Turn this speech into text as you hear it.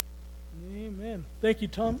Amen. Thank you,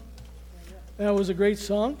 Tom. That was a great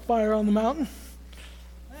song, Fire on the Mountain.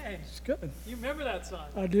 Hey, It's good. you remember that song?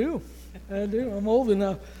 I do. I'm old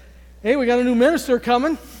enough. Hey, we got a new minister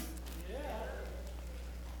coming. Yeah.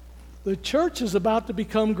 The church is about to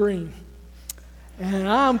become green. And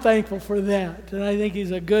I'm thankful for that. And I think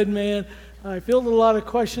he's a good man. I fielded a lot of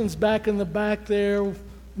questions back in the back there.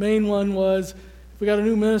 Main one was, if we got a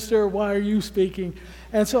new minister, why are you speaking?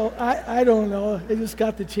 And so I don't know. I just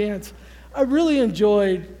got the chance. I really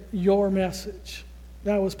enjoyed your message.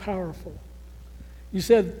 That was powerful. You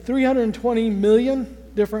said 320 million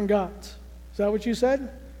different gods. Is that what you said?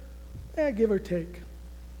 Yeah, give or take.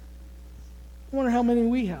 I wonder how many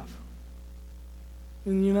we have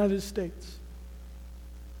in the United States.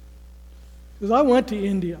 Because I went to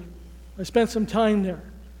India. I spent some time there.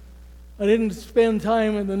 I didn't spend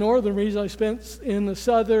time in the northern region. I spent in the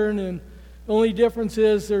southern, and the only difference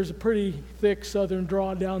is there's a pretty thick southern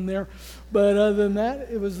draw down there. But other than that,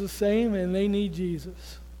 it was the same, and they need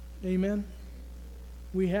Jesus. Amen?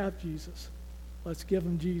 We have Jesus. Let's give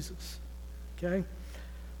them Jesus. Okay?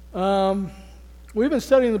 We've been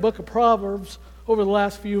studying the book of Proverbs over the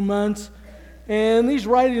last few months, and these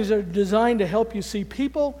writings are designed to help you see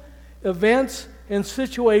people, events, and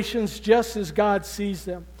situations just as God sees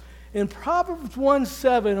them. In Proverbs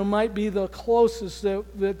 1:7, it might be the closest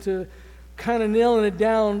that to kind of nailing it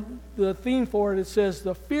down, the theme for it. It says,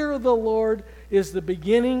 "The fear of the Lord is the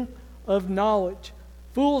beginning of knowledge.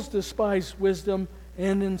 Fools despise wisdom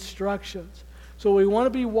and instructions." So we want to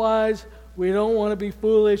be wise. We don't want to be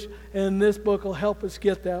foolish, and this book will help us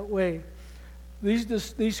get that way.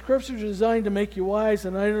 These scriptures are designed to make you wise,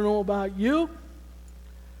 and I don't know about you,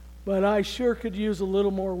 but I sure could use a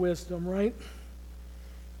little more wisdom, right?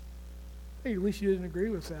 Hey, at least you didn't agree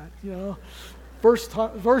with that, you know. First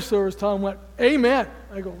service, Tom went, "Amen."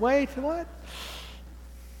 I go, "Wait, what?"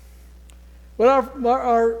 But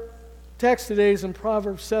our text today is in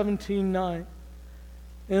Proverbs 17:9.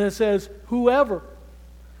 And it says, "Whoever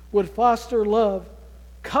would foster love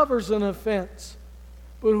covers an offense,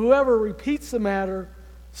 but whoever repeats the matter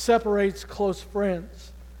separates close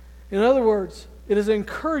friends." In other words, it is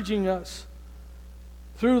encouraging us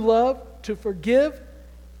through love to forgive,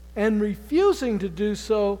 and refusing to do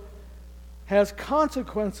so has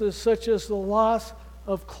consequences such as the loss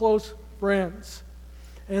of close friends.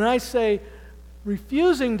 And I say,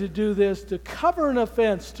 refusing to do this, to cover an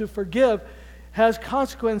offense, to forgive, has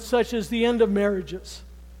consequences such as the end of marriages,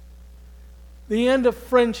 the end of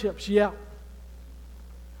friendships, yeah.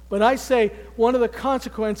 But I say, one of the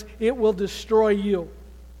consequences, it will destroy you.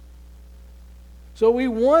 So we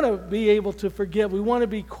want to be able to forgive. We want to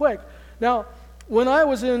be quick. Now, when I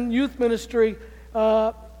was in youth ministry,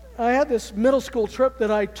 I had this middle school trip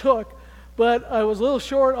that I took, but I was a little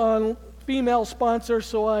short on female sponsors,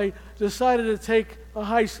 so I decided to take a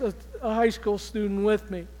high school student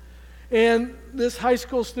with me. And this high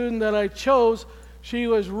school student that I chose, she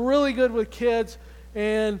was really good with kids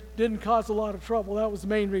and didn't cause a lot of trouble. That was the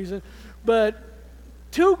main reason. But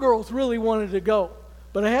two girls really wanted to go,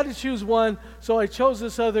 but I had to choose one, so I chose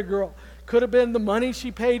this other girl. Could have been the money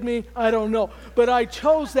she paid me, I don't know. But I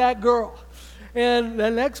chose that girl. And the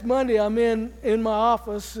next Monday, I'm in my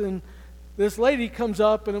office, and this lady comes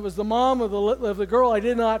up, and it was the mom of the girl I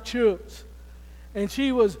did not choose. And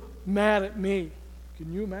she was mad at me.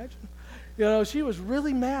 Can you imagine? You know, she was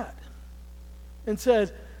really mad and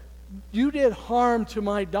said, "You did harm to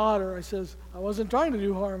my daughter." I says, "I wasn't trying to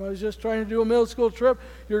do harm. I was just trying to do a middle school trip.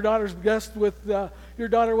 Your daughter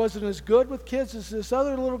wasn't as good with kids as this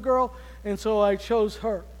other little girl, and so I chose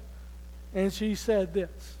her." And she said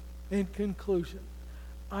this, in conclusion,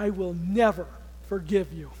 "I will never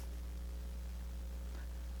forgive you."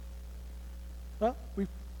 Well,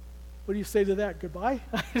 what do you say to that? Goodbye?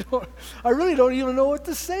 I really don't even know what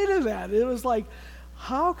to say to that. It was like,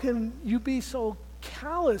 how can you be so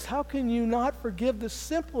callous? How can you not forgive the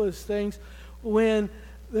simplest things when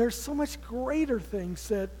there's so much greater things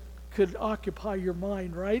that could occupy your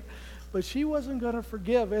mind, right? But she wasn't going to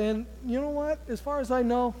forgive. And you know what? As far as I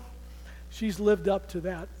know, she's lived up to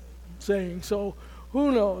that saying. So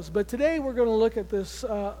who knows? But today we're going to look at this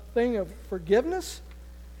thing of forgiveness.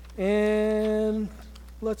 And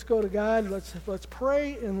let's go to God. Let's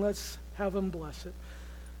pray, and let's have Him bless it.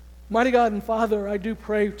 Mighty God and Father, I do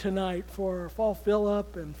pray tonight for Fall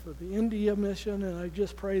Phillip and for the India mission, and I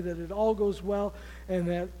just pray that it all goes well, and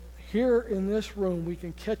that here in this room we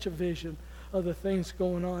can catch a vision of the things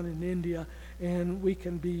going on in India, and we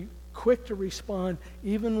can be quick to respond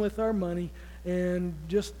even with our money, and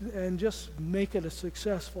just make it a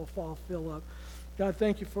successful Fall Phillip. God,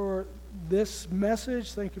 thank you for this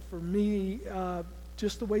message. Thank you for me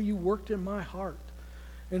just the way you worked in my heart.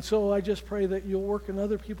 And so I just pray that you'll work in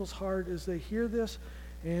other people's heart as they hear this,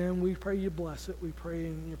 and we pray you bless it. We pray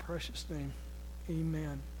in your precious name.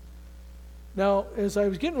 Amen. Now, as I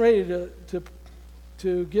was getting ready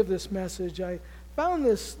to give this message, I found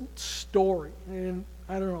this story, and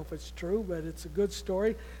I don't know if it's true, but it's a good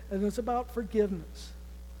story, and it's about forgiveness.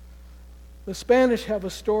 The Spanish have a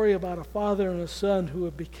story about a father and a son who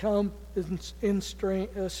have become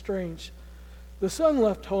estranged. The son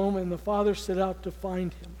left home, and the father set out to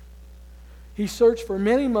find him. He searched for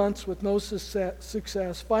many months with no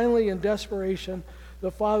success. Finally, in desperation, the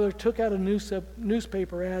father took out a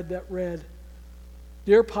newspaper ad that read,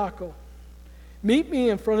 "Dear Paco, meet me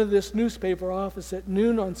in front of this newspaper office at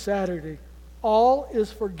noon on Saturday. All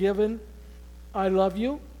is forgiven. I love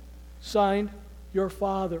you. Signed, your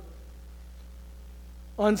father."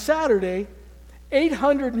 On Saturday,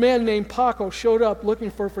 800 men named Paco showed up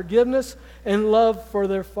looking for forgiveness and love for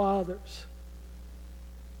their fathers.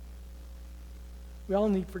 We all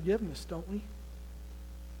need forgiveness, don't we?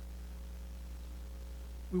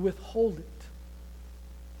 We withhold it,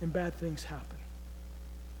 and bad things happen.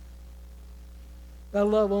 That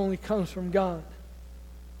love only comes from God.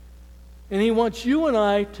 And He wants you and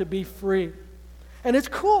I to be free. And it's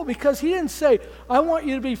cool because He didn't say, I want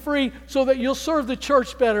you to be free so that you'll serve the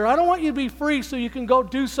church better. I don't want you to be free so you can go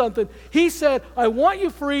do something. He said, I want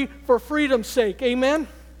you free for freedom's sake. Amen?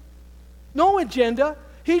 No agenda.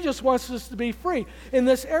 He just wants us to be free. And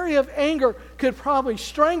this area of anger could probably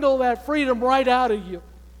strangle that freedom right out of you.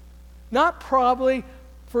 Not probably,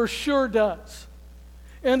 for sure does.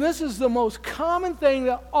 And this is the most common thing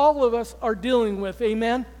that all of us are dealing with.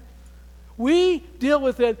 Amen? We deal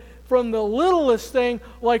with it from the littlest thing,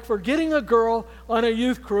 like forgetting a girl on a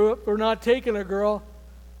youth group or not taking a girl,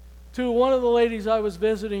 to one of the ladies I was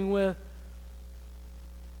visiting with.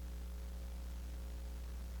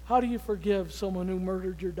 How do you forgive someone who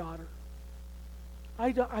murdered your daughter?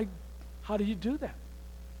 How do you do that?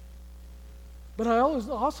 But I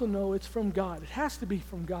also know it's from God. It has to be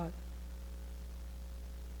from God.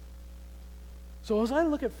 So as I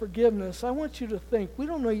look at forgiveness, I want you to think, we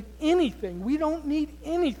don't need anything. We don't need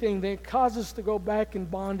anything that causes us to go back in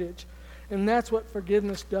bondage. And that's what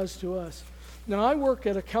forgiveness does to us. Now, I work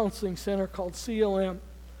at a counseling center called CLM,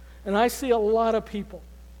 and I see a lot of people.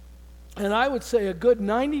 And I would say a good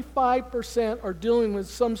 95% are dealing with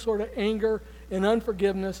some sort of anger and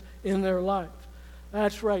unforgiveness in their life.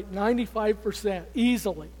 That's right, 95%,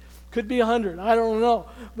 easily. Could be 100, I don't know,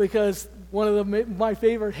 because one of my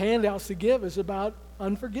favorite handouts to give is about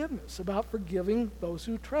unforgiveness, about forgiving those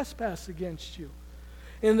who trespass against you.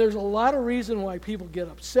 And there's a lot of reason why people get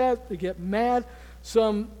upset, they get mad.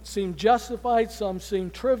 Some seem justified, some seem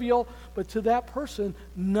trivial, but to that person,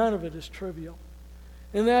 none of it is trivial.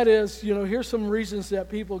 And that is, here's some reasons that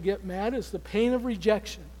people get mad, is the pain of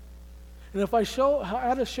rejection. And if I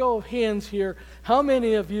had a show of hands here, how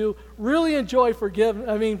many of you really enjoy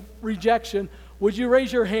rejection? Would you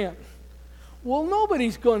raise your hand? Well,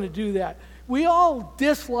 nobody's going to do that. We all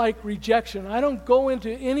dislike rejection. I don't go into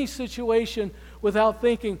any situation without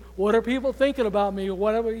thinking, what are people thinking about me?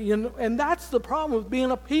 And that's the problem with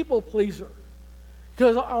being a people pleaser.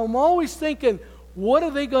 Because I'm always thinking, what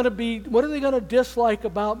are they going to dislike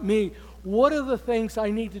about me? What are the things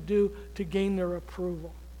I need to do to gain their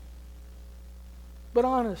approval? But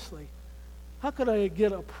honestly, how could I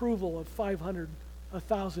get approval of 500,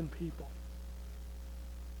 1,000 people?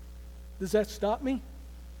 Does that stop me?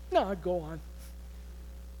 No, I'd go on.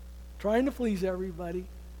 Trying to please everybody.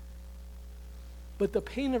 But the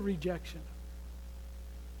pain of rejection,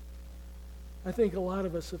 I think a lot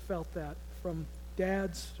of us have felt that, from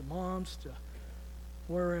dads to moms to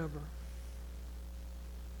wherever.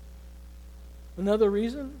 Another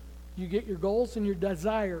reason, you get your goals and your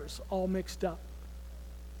desires all mixed up.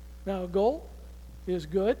 Now, a goal is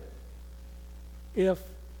good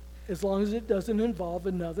as long as it doesn't involve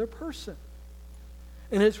another person.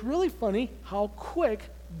 And it's really funny how quick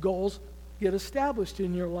goals get established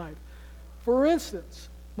in your life. For instance,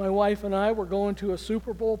 my wife and I were going to a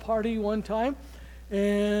Super Bowl party one time,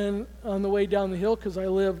 and on the way down the hill, because I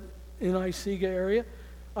live in Isega area,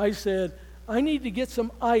 I said, I need to get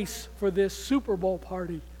some ice for this Super Bowl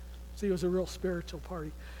party. See, it was a real spiritual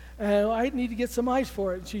party. And I need to get some ice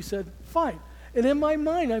for it. And she said, fine. And in my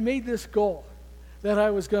mind, I made this goal that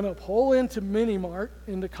I was going to pull into Mini Mart,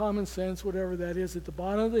 into Common Sense, whatever that is, at the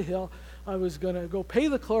bottom of the hill. I was going to go pay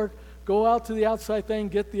the clerk, go out to the outside thing,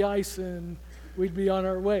 get the ice, and we'd be on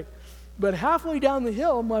our way. But halfway down the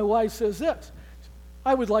hill, my wife says this,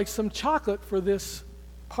 I would like some chocolate for this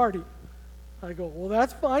party. I go, well,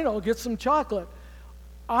 that's fine. I'll get some chocolate.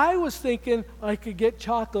 I was thinking I could get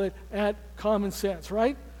chocolate at Common Sense,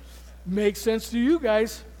 right? Makes sense to you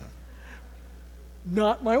guys.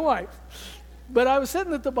 Not my wife. But I was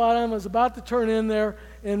sitting at the bottom, I was about to turn in there,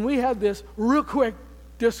 and we had this real quick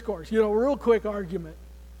discourse, real quick argument.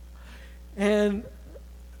 And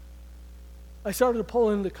I started to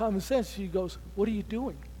pull into Common Sense. She goes, "What are you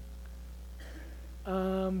doing?"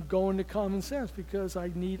 "I'm going to Common Sense because I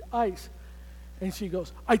need ice." And she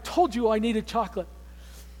goes, "I told you I needed chocolate."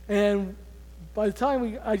 And by the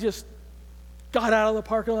time I just got out of the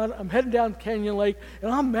parking lot, I'm heading down Canyon Lake,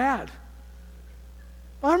 and I'm mad.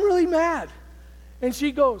 I'm really mad. And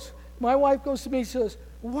my wife goes to me and says,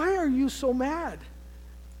 "Why are you so mad?"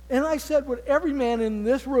 And I said what every man in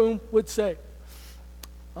this room would say,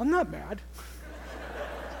 "I'm not mad."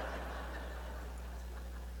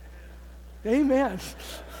 Amen.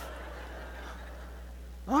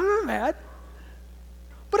 I'm not mad.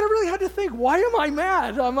 But I really had to think, why am I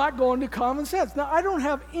mad? I'm not going to Common Sense. Now, I don't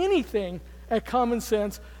have anything at Common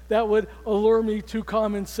Sense that would allure me to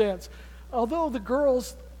Common Sense. Although the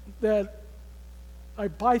girls that I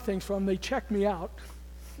buy things from, they check me out.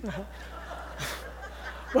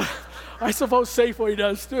 But I suppose Safeway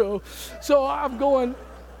does too. So I'm going,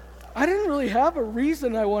 I didn't really have a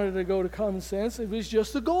reason I wanted to go to Common Sense. It was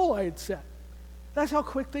just a goal I had set. That's how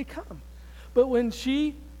quick they come. But when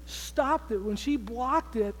she stopped it, when she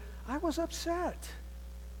blocked it, I was upset.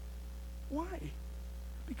 Why?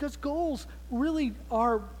 Because goals really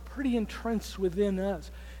are pretty entrenched within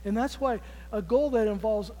us. And that's why a goal that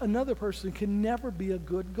involves another person can never be a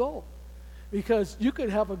good goal. Because you could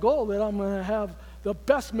have a goal that I'm going to have the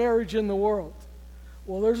best marriage in the world.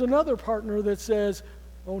 Well, there's another partner that says,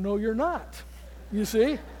 "Oh, no, you're not." You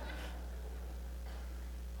see?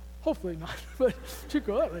 Hopefully not, but you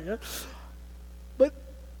could, I guess. But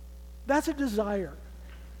that's a desire.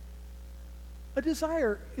 A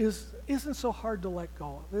desire isn't so hard to let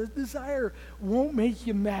go of. A desire won't make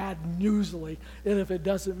you mad usually, and if it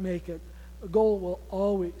doesn't make it, a goal will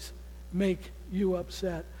always make you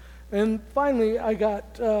upset. And finally, I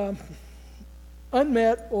got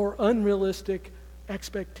unmet or unrealistic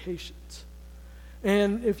expectations.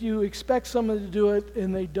 And if you expect someone to do it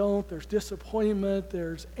and they don't, there's disappointment,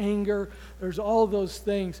 there's anger, there's all of those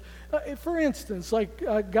things. For instance, like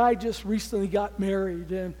a guy just recently got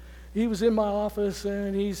married, and he was in my office,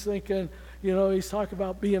 and he's thinking, he's talking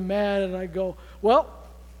about being mad, and I go, "Well,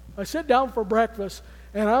 I sit down for breakfast,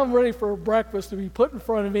 and I'm ready for breakfast to be put in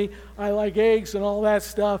front of me. I like eggs and all that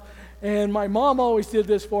stuff, and my mom always did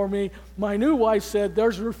this for me. My new wife said,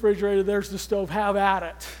 'There's the refrigerator, there's the stove, have at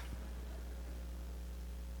it.'"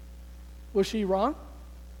 Was she wrong?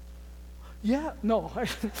 Yeah, no.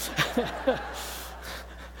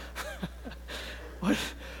 Wouldn't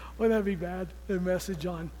that be bad? A message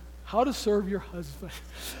on how to serve your husband.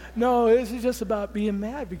 No, this is just about being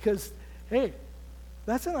mad because, hey,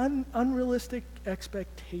 that's an unrealistic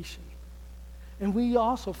expectation. And we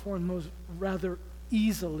also form those rather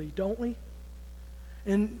easily, don't we?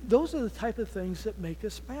 And those are the type of things that make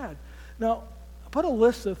us mad. Now, I put a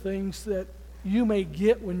list of things that you may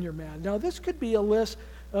get when you're mad. Now, this could be a list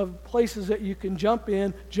of places that you can jump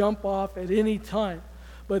in, jump off at any time.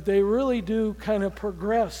 But they really do kind of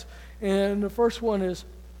progress. And the first one is,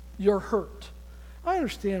 you're hurt. I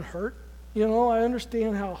understand hurt. I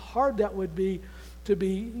understand how hard that would be to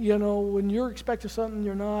be, when you're expecting something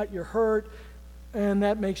you're not, you're hurt, and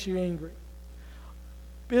that makes you angry.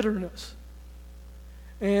 Bitterness.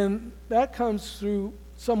 And that comes through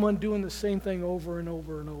someone doing the same thing over and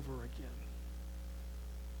over and over again.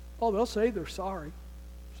 Oh, they'll say they're sorry.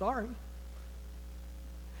 Sorry.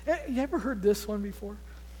 You ever heard this one before?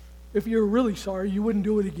 If you're really sorry, you wouldn't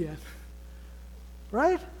do it again.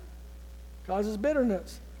 Right? Causes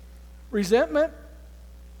bitterness. Resentment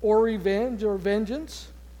or revenge or vengeance.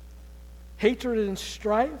 Hatred and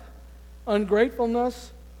strife.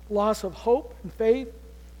 Ungratefulness. Loss of hope and faith.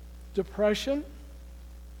 Depression.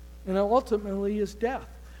 And ultimately is death.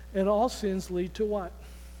 And all sins lead to what?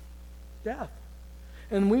 Death.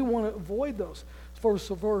 And we want to avoid those. For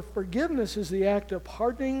forgiveness is the act of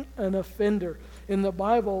pardoning an offender. In the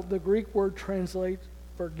Bible, the Greek word translates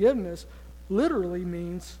forgiveness literally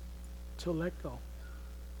means to let go.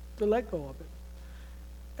 To let go of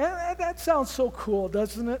it. And that sounds so cool,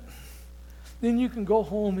 doesn't it? Then you can go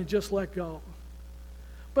home and just let go.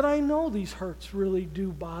 But I know these hurts really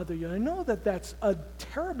do bother you. I know that that's a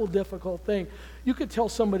terrible, difficult thing. You could tell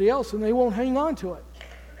somebody else and they won't hang on to it.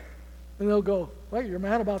 And they'll go, "Wait, you're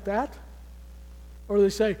mad about that?" Or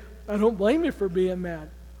they say, "I don't blame you for being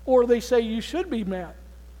mad." Or they say, "You should be mad."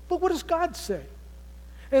 But what does God say?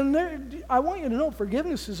 And I want you to know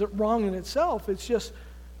forgiveness isn't wrong in itself. It's just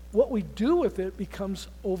what we do with it becomes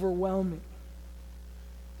overwhelming.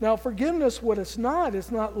 Now, forgiveness, what it's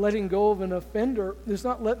not letting go of an offender. It's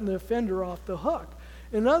not letting the offender off the hook.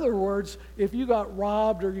 In other words, if you got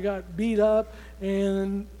robbed or you got beat up,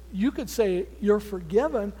 and you could say you're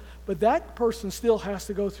forgiven, but that person still has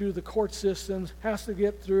to go through the court systems, has to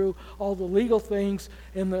get through all the legal things,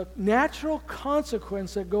 and the natural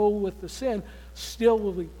consequence that go with the sin still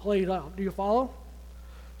will be played out. Do you follow?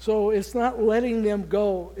 So it's not letting them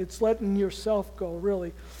go. It's letting yourself go,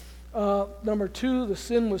 really. Number 2, the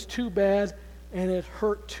sin was too bad and it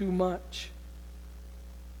hurt too much.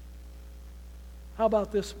 How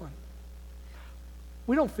about this one?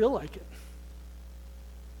 We don't feel like it.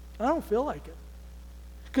 I don't feel like it.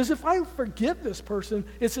 Because if I forgive this person,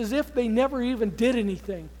 it's as if they never even did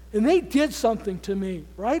anything. And they did something to me,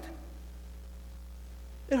 right?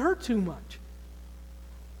 It hurt too much.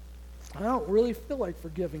 I don't really feel like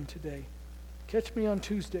forgiving today. Catch me on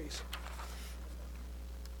Tuesdays.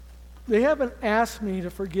 They haven't asked me to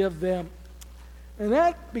forgive them. And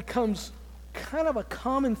that becomes kind of a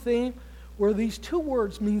common theme where these 2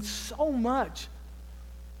 words mean so much.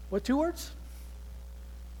 What 2 words?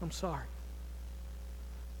 I'm sorry.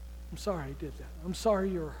 I'm sorry I did that. I'm sorry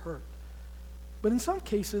you were hurt. But in some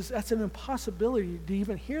cases, that's an impossibility to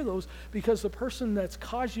even hear those because the person that's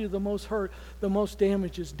caused you the most hurt, the most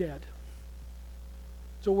damage is dead.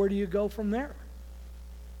 So where do you go from there?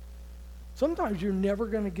 Sometimes you're never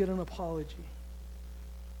going to get an apology.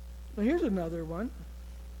 Now here's another one.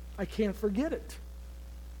 I can't forget it.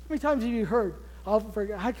 How many times have you heard,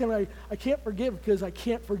 I can't forgive because I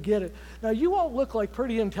can't forget it. Now you all look like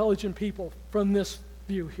pretty intelligent people from this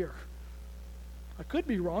view here. I could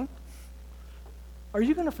be wrong. Are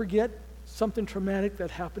you going to forget something traumatic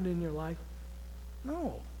that happened in your life?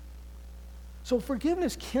 No. So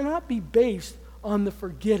forgiveness cannot be based on the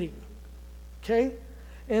forgetting. Okay?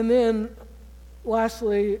 And then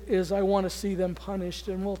lastly is I want to see them punished,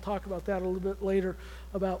 and we'll talk about that a little bit later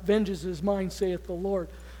about vengeance is mine, saith the Lord.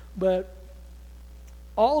 But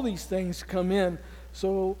all these things come in.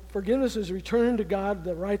 So forgiveness is returning to God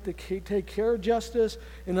the right to take care of justice.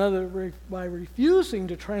 In other words, by refusing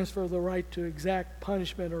to transfer the right to exact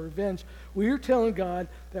punishment or revenge, we are telling God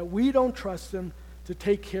that we don't trust Him to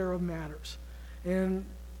take care of matters. And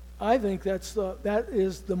I think that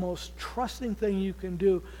is the most trusting thing you can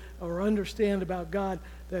do or understand about God,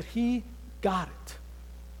 that He got it.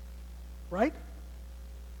 Right?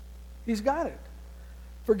 He's got it.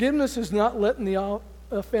 Forgiveness is not letting the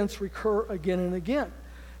offense recur again and again.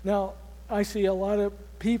 Now, I see a lot of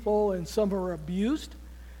people, and some are abused,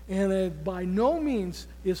 and it by no means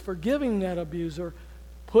is forgiving that abuser.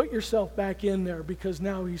 Put yourself back in there because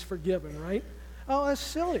now he's forgiven, right? Oh, that's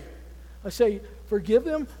silly. I say, forgive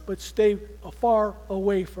them, but stay far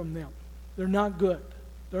away from them. They're not good.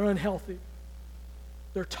 They're unhealthy.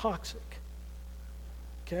 They're toxic.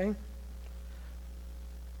 Okay?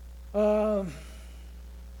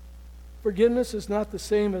 Forgiveness is not the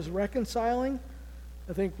same as reconciling.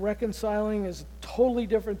 I think reconciling is a totally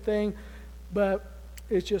different thing, but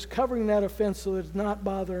it's just covering that offense so that it's not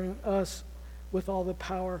bothering us with all the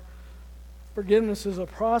power. Forgiveness is a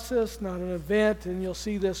process, not an event, and you'll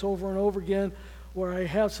see this over and over again where I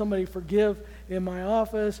have somebody forgive in my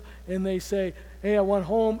office, and they say, hey, I went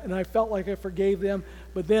home, and I felt like I forgave them,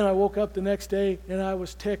 but then I woke up the next day, and I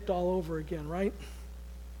was ticked all over again, right?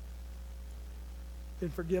 Then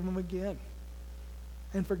forgive them again,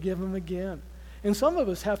 and forgive them again. And some of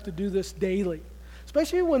us have to do this daily,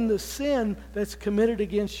 especially when the sin that's committed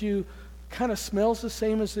against you kind of smells the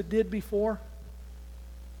same as it did before.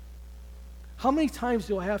 How many times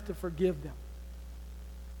do I have to forgive them?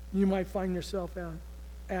 You might find yourself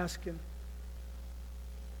asking.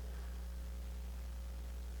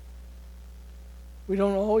 We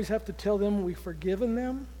don't always have to tell them we've forgiven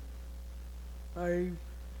them. I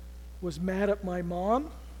was mad at my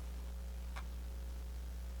mom.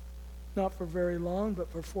 Not for very long,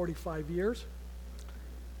 but for 45 years.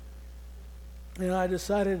 And I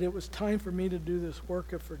decided it was time for me to do this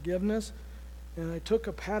work of forgiveness. And I took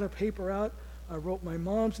a pad of paper out. I wrote my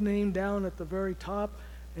mom's name down at the very top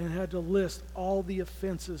and had to list all the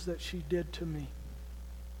offenses that she did to me.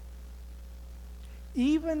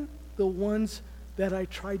 Even the ones that I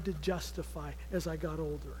tried to justify as I got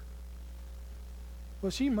older.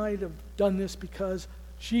 Well, she might have done this because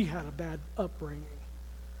she had a bad upbringing.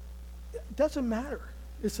 It doesn't matter.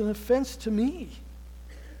 It's an offense to me.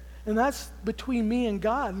 And that's between me and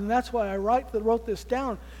God. And that's why I wrote this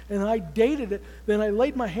down. And I dated it. Then I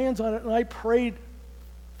laid my hands on it and I prayed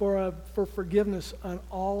for forgiveness on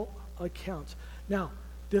all accounts. Now,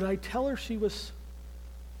 did I tell her she was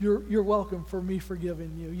you're welcome for me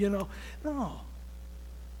forgiving you, you know. No.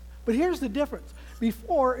 But here's the difference.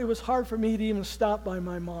 Before, it was hard for me to even stop by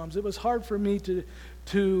my mom's. It was hard for me to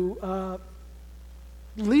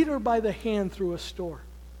lead her by the hand through a store.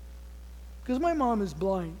 Because my mom is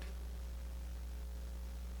blind.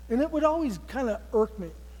 And it would always kind of irk me.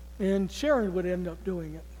 And Sharon would end up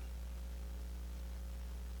doing it.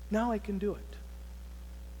 Now I can do it.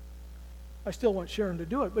 I still want Sharon to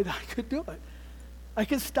do it, but I could do it. I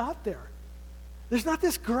could stop there. There's not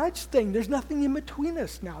this grudge thing. There's nothing in between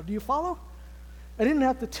us now. Do you follow? I didn't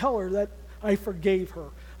have to tell her that I forgave her.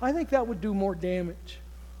 I think that would do more damage.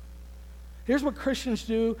 Here's what Christians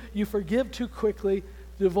do. You forgive too quickly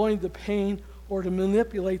to avoid the pain or to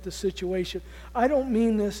manipulate the situation. I don't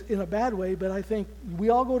mean this in a bad way, but I think we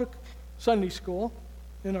all go to Sunday school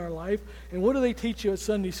in our life, and what do they teach you at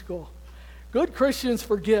Sunday school? Good Christians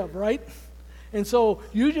forgive, right? And so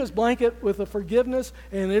you just blanket with a forgiveness,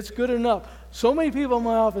 and it's good enough. So many people in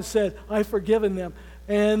my office said, I've forgiven them.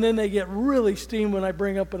 And then they get really steamed when I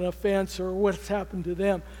bring up an offense or what's happened to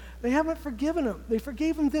them. They haven't forgiven them. They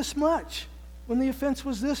forgave them this much when the offense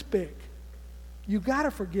was this big. You got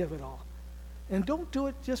to forgive it all. And don't do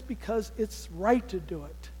it just because it's right to do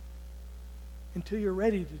it until you're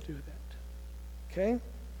ready to do that. Okay?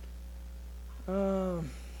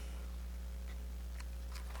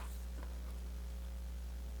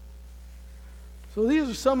 So these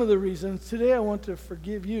are some of the reasons. Today I want to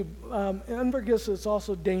forgive you. Unforgiveness is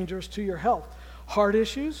also dangerous to your health. Heart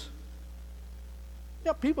issues.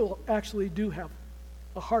 Yeah, people actually do have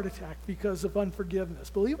a heart attack because of unforgiveness.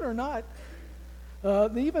 Believe it or not,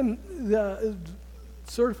 even the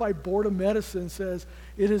Certified Board of Medicine says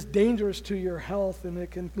it is dangerous to your health and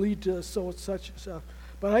it can lead to such and stuff.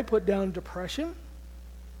 But I put down depression.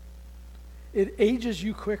 It ages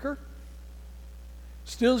you quicker,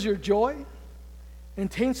 steals your joy, and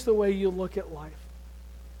taints the way you look at life.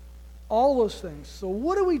 All those things. So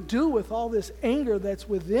what do we do with all this anger that's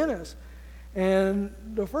within us? And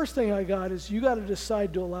the first thing I got is you got to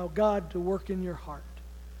decide to allow God to work in your heart.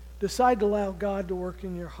 Decide to allow God to work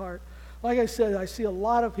in your heart. Like I said, I see a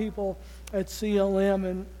lot of people at CLM,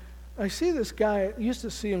 and I see this guy, I used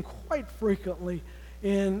to see him quite frequently,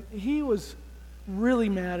 and he was really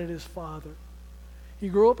mad at his father. He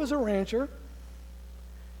grew up as a rancher,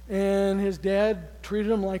 and his dad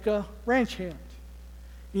treated him like a ranch hand.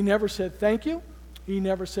 He never said thank you. He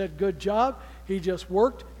never said good job. He just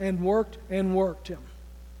worked and worked and worked him.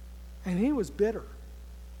 And he was bitter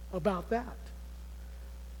about that.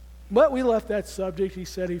 But we left that subject. He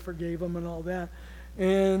said he forgave him and all that.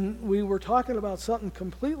 And we were talking about something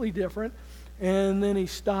completely different. And then he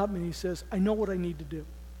stopped me and he says, I know what I need to do.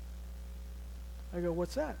 I go,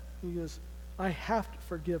 what's that? He goes, I have to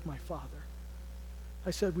forgive my father. I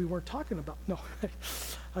said, we weren't talking about, no.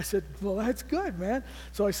 I said, well, that's good, man.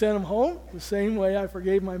 So I sent him home the same way I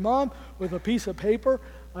forgave my mom with a piece of paper.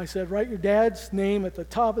 I said, write your dad's name at the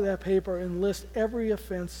top of that paper and list every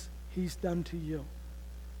offense he's done to you.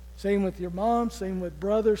 Same with your mom, same with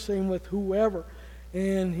brother, same with whoever.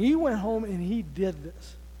 And he went home and he did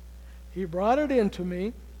this. He brought it into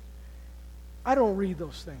me. I don't read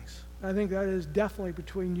those things. I think that is definitely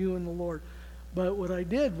between you and the Lord. But what I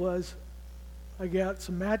did was I got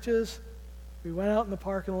some matches, we went out in the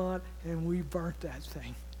parking lot, and we burnt that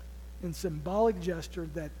thing in symbolic gesture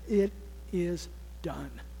that it is done.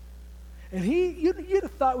 And you'd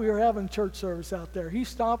have thought we were having church service out there. He's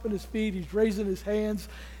stomping his feet, he's raising his hands,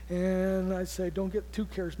 and I say, don't get too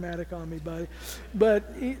charismatic on me, buddy.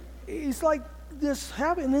 But he's like this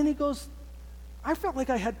habit, and then he goes, I felt like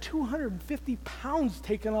I had 250 pounds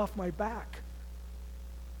taken off my back.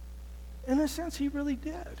 In a sense, he really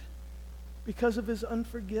did, because of his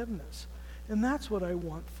unforgiveness. And that's what I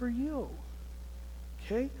want for you.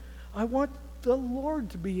 Okay? I want the Lord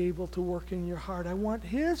to be able to work in your heart. I want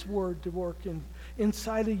his word to work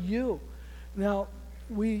inside of you. Now,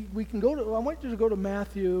 we can go to, I want you to go to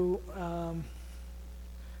Matthew.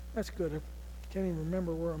 That's good. I can't even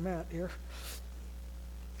remember where I'm at here.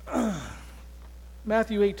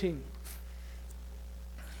 Matthew 18.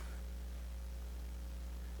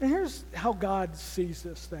 And here's how God sees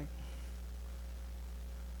this thing.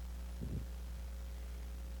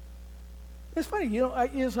 It's funny, you know,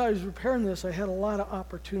 as I was preparing this, I had a lot of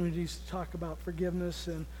opportunities to talk about forgiveness,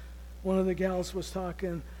 and one of the gals was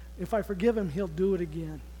talking, if I forgive him, he'll do it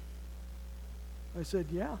again. I said,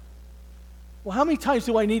 yeah. Well, how many times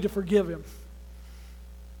do I need to forgive him?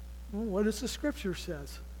 Well, what does the scripture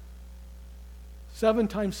says? 7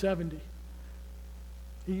 times 70.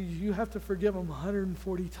 You have to forgive him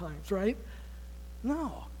 140 times, right?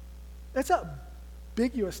 No. That's a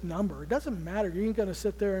ambiguous number. It doesn't matter. You ain't going to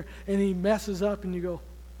sit there and he messes up and you go,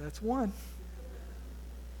 that's one.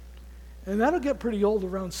 And that'll get pretty old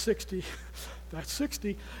around 60. That's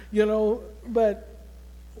 60, But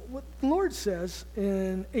what the Lord says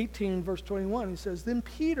in 18 verse 21, he says, then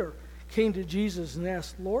Peter came to Jesus and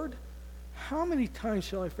asked, Lord, how many times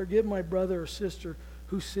shall I forgive my brother or sister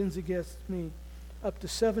who sins against me? Up to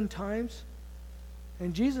 7 times?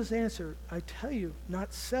 And Jesus answered, I tell you,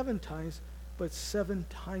 not 7 times, but 7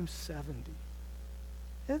 times 70.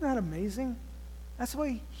 Isn't that amazing? That's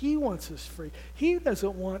why he wants us free. He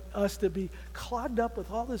doesn't want us to be clogged up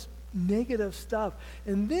with all this negative stuff.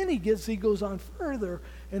 And then he goes on further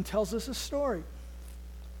and tells us a story.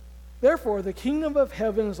 Therefore, the kingdom of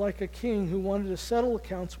heaven is like a king who wanted to settle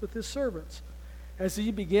accounts with his servants. As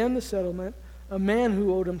he began the settlement, a man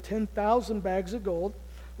who owed him 10,000 bags of gold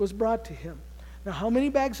was brought to him. Now, how many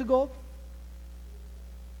bags of gold?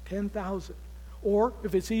 10,000. Or,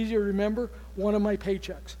 if it's easier to remember, one of my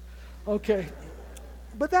paychecks. Okay.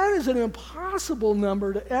 But that is an impossible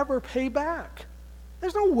number to ever pay back.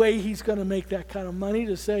 There's no way he's going to make that kind of money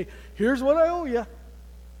to say, here's what I owe you.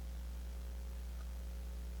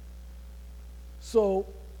 So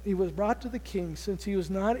he was brought to the king. Since he was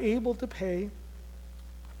not able to pay,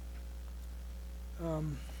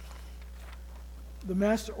 the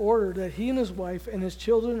master ordered that he and his wife and his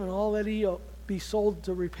children and all that he owed be sold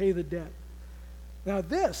to repay the debt. Now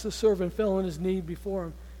the servant fell on his knee before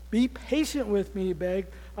him. Be patient with me, he begged.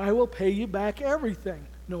 I will pay you back everything.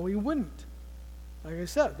 No, he wouldn't. Like I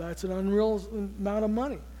said, that's an unreal amount of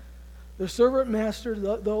money. The servant master,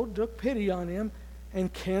 though, took pity on him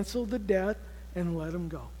and canceled the debt and let him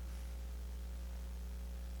go.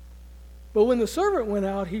 But when the servant went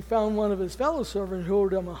out, he found one of his fellow servants who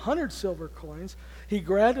owed him 100 silver coins. He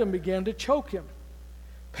grabbed him and began to choke him.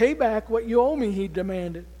 Pay back what you owe me, he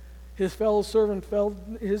demanded. His fellow servant fell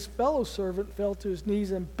to his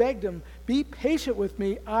knees and begged him, be patient with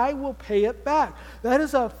me, I will pay it back. That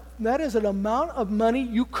is an amount of money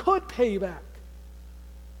you could pay back.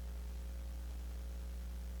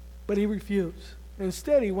 But he refused.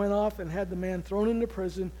 Instead, he went off and had the man thrown into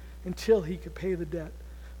prison until he could pay the debt.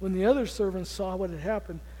 When the other servants saw what had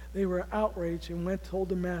happened, they were outraged and went and told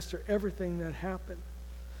the master everything that happened.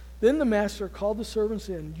 Then the master called the servants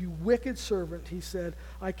in. You wicked servant, he said,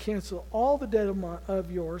 I cancel all the debt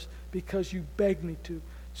of yours because you begged me to.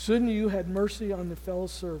 Shouldn't you had mercy on the fellow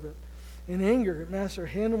servant? In anger, the master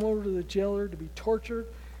handed him over to the jailer to be tortured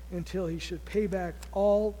until he should pay back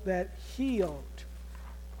all that he owed.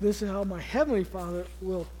 This is how my heavenly Father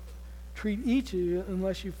will treat each of you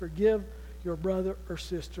unless you forgive your brother or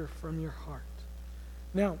sister from your heart.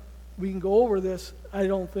 Now, we can go over this. I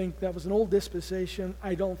don't think that was an old dispensation.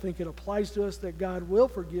 I don't think it applies to us that God will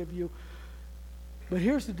forgive you. But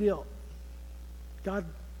here's the deal. God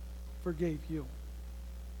forgave you.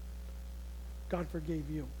 God forgave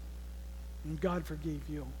you. And God forgave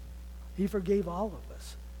you. He forgave all of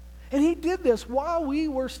us. And he did this while we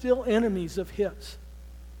were still enemies of his.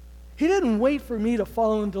 He didn't wait for me to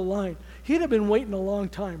fall into line. He'd have been waiting a long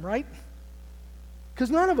time, right? Because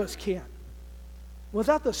none of us can.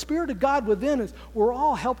 Without the Spirit of God within us, we're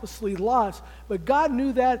all helplessly lost. But God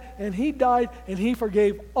knew that, and he died, and he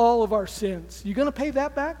forgave all of our sins. You going to pay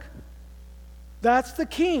that back? That's the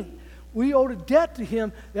king. We owed a debt to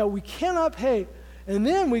him that we cannot pay. And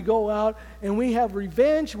then we go out, and we have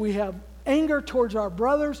revenge. We have anger towards our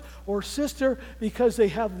brothers or sister because they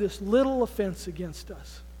have this little offense against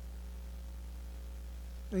us.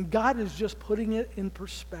 And God is just putting it in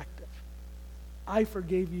perspective. I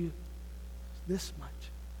forgave you this much.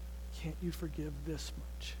 Can't you forgive this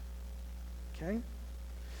much? Okay?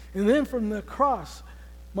 And then from the cross,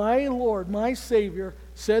 my Lord, my Savior,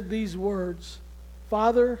 said these words,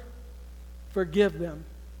 Father, forgive them,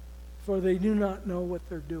 for they do not know what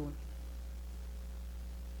they're doing.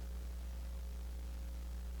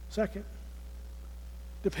 Second,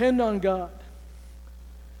 depend on God.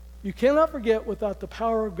 You cannot forget without the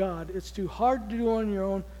power of God. It's too hard to do on your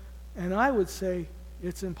own, and I would say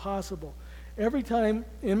it's impossible. Every time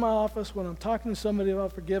in my office when I'm talking to somebody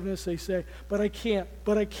about forgiveness, they say, but I can't.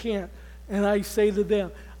 And I say to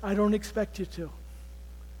them, I don't expect you to.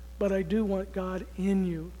 But I do want God in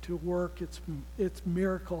you to work its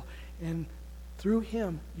miracle, and through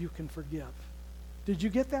him you can forgive. Did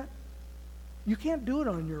you get that? You can't do it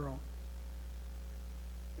on your own.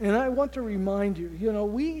 And I want to remind you,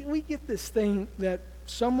 we get this thing that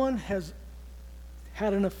someone has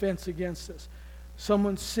had an offense against us.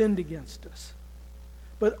 Someone sinned against us.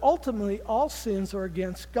 But ultimately, all sins are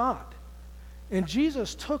against God. And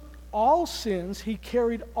Jesus took all sins, he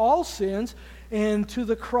carried all sins and to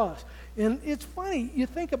the cross. And it's funny, you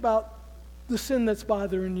think about the sin that's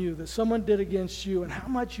bothering you, that someone did against you, and how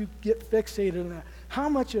much you get fixated on that, how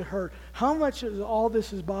much it hurt, how much all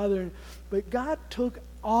this is bothering. But God took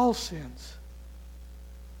all sins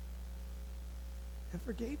and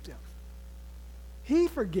forgave them. He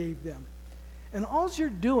forgave them. And all you're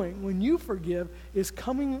doing when you forgive is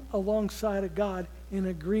coming alongside of God in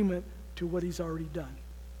agreement to what he's already done.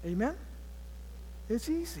 Amen? It's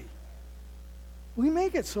easy. We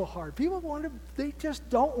make it so hard. People they just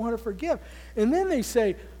don't want to forgive. And then they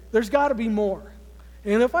say, there's got to be more.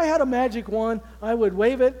 And if I had a magic wand, I would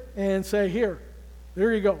wave it and say, here,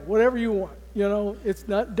 there you go, whatever you want. You know, it's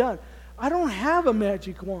not done. I don't have a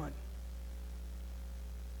magic wand.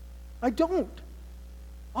 I don't.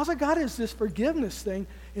 All I got is this forgiveness thing,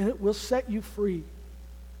 and it will set you free.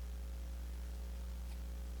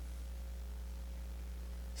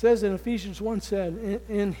 It says in Ephesians 1, said,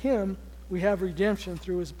 in him we have redemption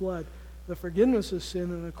through his blood, the forgiveness of sin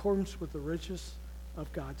in accordance with the riches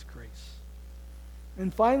of God's grace.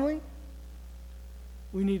 And finally,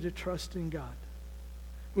 we need to trust in God.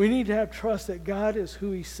 We need to have trust that God is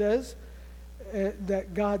who he says,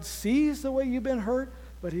 that God sees the way you've been hurt,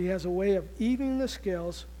 but he has a way of evening the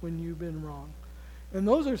scales when you've been wrong. And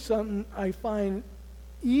those are something I find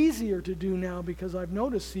easier to do now because I've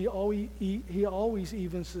noticed he always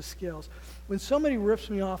evens the scales. When somebody rips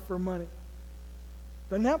me off for money,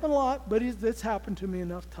 doesn't happen a lot, but it's happened to me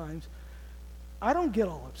enough times, I don't get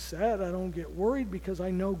all upset. I don't get worried because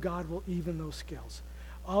I know God will even those scales.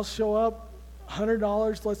 I'll show up,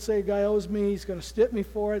 $100, let's say a guy owes me, he's going to stiff me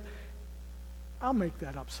for it. I'll make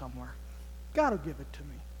that up somewhere. God will give it to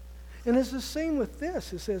me. And it's the same with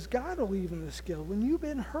this. It says God will even the scale. When you've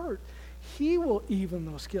been hurt, he will even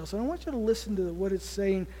those scales. And I want you to listen to what it's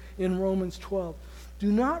saying in Romans 12.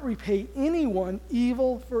 Do not repay anyone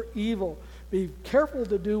evil for evil. Be careful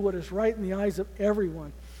to do what is right in the eyes of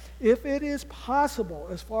everyone. If it is possible,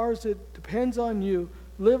 as far as it depends on you,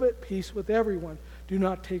 live at peace with everyone. Do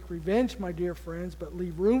not take revenge, my dear friends, but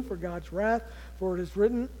leave room for God's wrath. For it is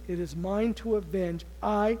written, it is mine to avenge.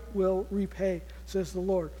 I will repay, says the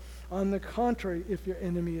Lord. On the contrary, if your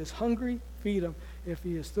enemy is hungry, feed him. If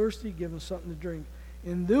he is thirsty, give him something to drink.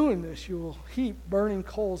 In doing this, you will heap burning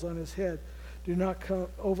coals on his head. Do not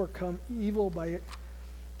overcome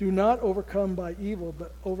by evil,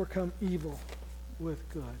 but overcome evil with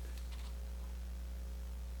good.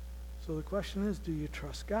 So the question is, do you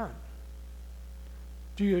trust God?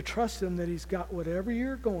 Do you trust him that he's got whatever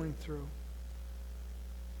you're going through?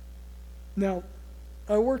 Now,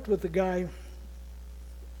 I worked with a guy,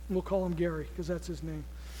 we'll call him Gary, because that's his name.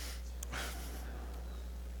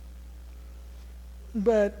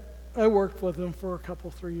 But I worked with him for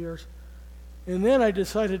 3 years. And then I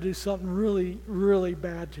decided to do something really, really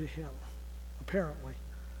bad to him, apparently.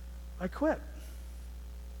 I quit.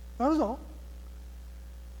 That was all.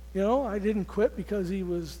 You know, I didn't quit because he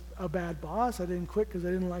was a bad boss. I didn't quit because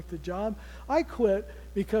I didn't like the job. I quit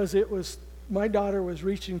because my daughter was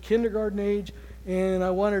reaching kindergarten age, and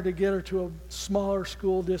I wanted to get her to a smaller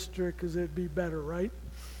school district because it'd be better, right?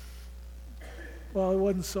 Well, it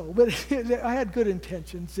wasn't so, but I had good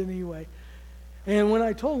intentions anyway. And when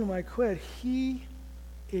I told him I quit, he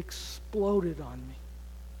exploded on me.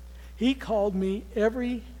 He called me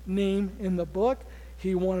every name in the book.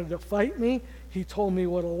 He wanted to fight me. He told me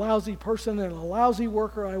what a lousy person and a lousy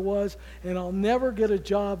worker I was, and I'll never get a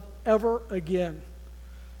job ever again.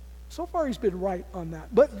 So far, he's been right on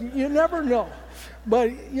that, but you never know. But,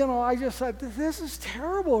 you know, I just thought, this is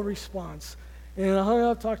terrible response. And I hung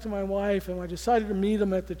up, talked to my wife, and I decided to meet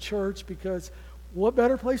him at the church because what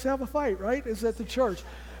better place to have a fight, right, is at the church.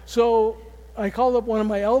 So I called up one of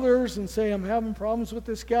my elders and say, I'm having problems with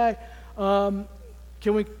this guy. Can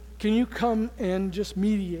you come and just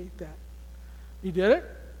mediate that? He did it.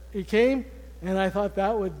 He came, and I thought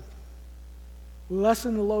that would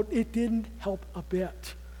lessen the load. It didn't help a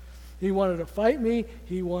bit. He wanted to fight me.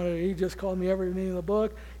 He just called me every name in the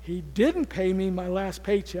book. He didn't pay me my last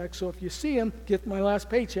paycheck, so if you see him, get my last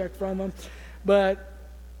paycheck from him. But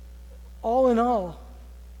all in all,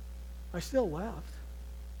 I still left,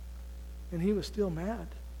 and he was still mad.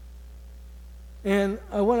 And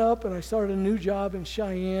I went up and I started a new job in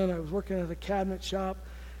Cheyenne. I was working at a cabinet shop.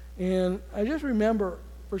 And I just remember,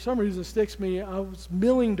 for some reason it sticks me, I was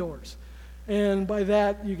milling doors. And by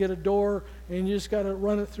that, you get a door, and you just got to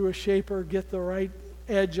run it through a shaper, get the right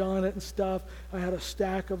edge on it and stuff. I had a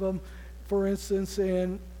stack of them, for instance,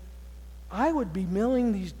 and I would be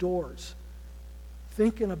milling these doors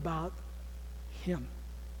thinking about him,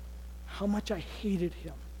 how much I hated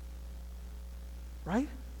him. Right?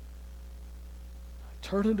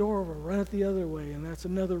 turn the door over, run it the other way, and that's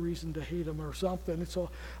another reason to hate him or something. And so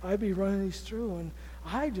I'd be running these through, and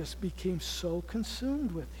I just became so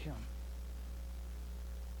consumed with him.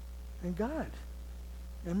 And God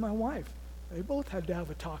and my wife, they both had to have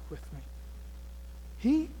a talk with me.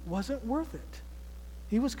 He wasn't worth it.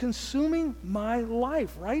 He was consuming my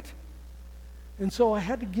life, right? And so I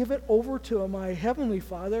had to give it over to my Heavenly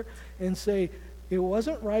Father and say, it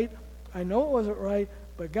wasn't right. I know it wasn't right,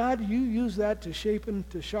 but God, you use that to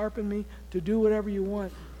to sharpen me, to do whatever you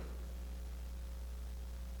want.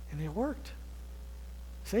 And it worked.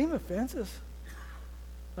 Same offenses.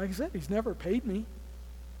 Like I said, he's never paid me.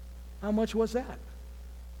 How much was that?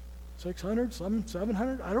 600, some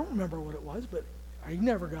 700? I don't remember what it was, but I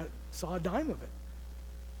never saw a dime of it.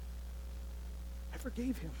 I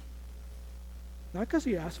forgave him. Not because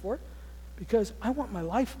he asked for it, because I want my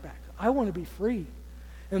life back. I want to be free.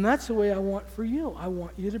 And that's the way I want for you. I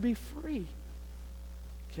want you to be free.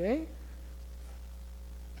 Okay?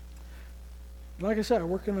 Like I said, I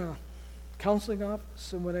work in a counseling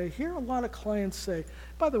office, and when I hear a lot of clients say,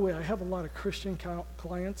 by the way, I have a lot of Christian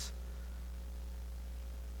clients,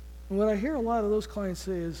 and what I hear a lot of those clients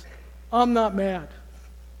say is, I'm not mad.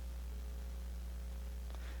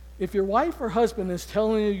 If your wife or husband is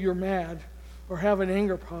telling you you're mad or have an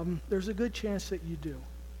anger problem, there's a good chance that you do.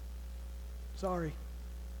 Sorry.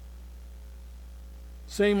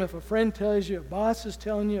 Same if a friend tells you, a boss is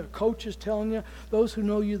telling you, a coach is telling you, those who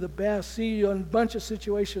know you the best, see you in a bunch of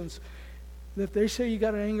situations, that if they say you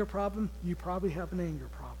got an anger problem, you probably have an anger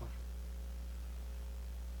problem.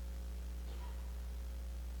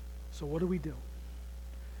 So what do we do?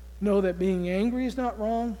 Know that being angry is not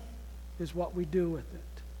wrong, is what we do with it.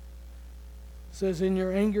 It says, in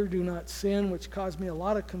your anger, do not sin, which caused me a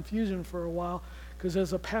lot of confusion for a while, because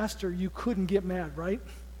as a pastor, you couldn't get mad, right?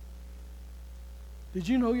 Did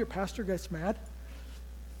you know your pastor gets mad?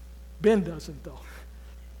 Ben doesn't, though.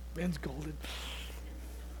 Ben's golden. It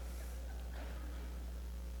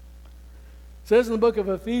says in the book of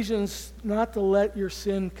Ephesians not to let your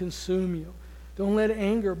sin consume you. Don't let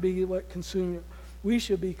anger be what consumes you. We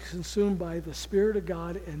should be consumed by the Spirit of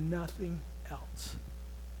God and nothing else.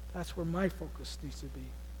 That's where my focus needs to be.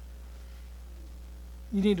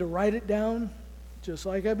 You need to write it down, just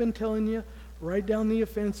like I've been telling you. Write down the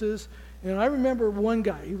offenses. And I remember one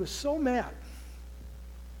guy, he was so mad.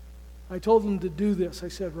 I told him to do this. I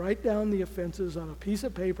said, write down the offenses on a piece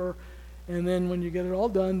of paper, and then when you get it all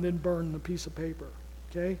done, then burn the piece of paper.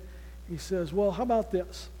 Okay? He says, well, how about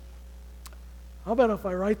this? How about if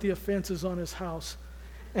I write the offenses on his house,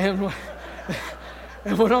 and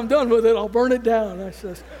when I'm done with it, I'll burn it down. I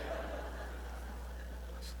says,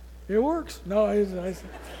 it works. No, I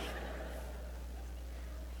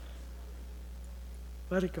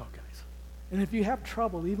let it go, guys. And if you have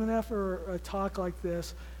trouble, even after a talk like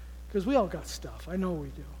this, because we all got stuff, I know we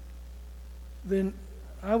do, then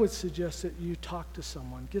I would suggest that you talk to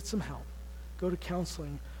someone, get some help, go to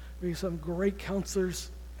counseling. We have some great counselors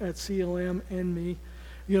at CLM and me,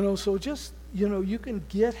 so just, you can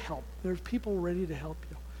get help. There's people ready to help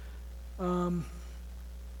you.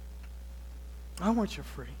 I want you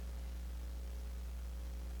free.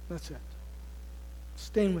 That's it.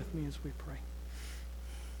 Stand with me as we pray.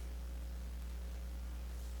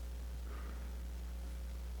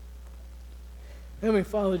 Heavenly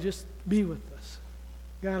Father, just be with us.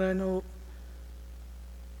 God, I know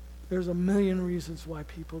there's a million reasons why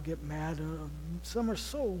people get mad. Some are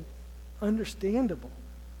so understandable.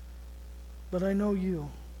 But I know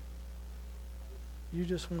you. You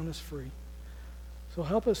just want us free. So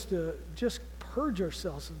help us to just purge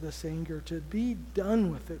ourselves of this anger, to be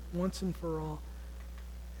done with it once and for all,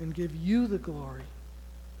 and give you the glory.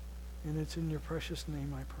 And it's in your precious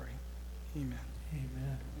name I pray. Amen.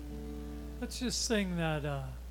 Amen. Let's just sing that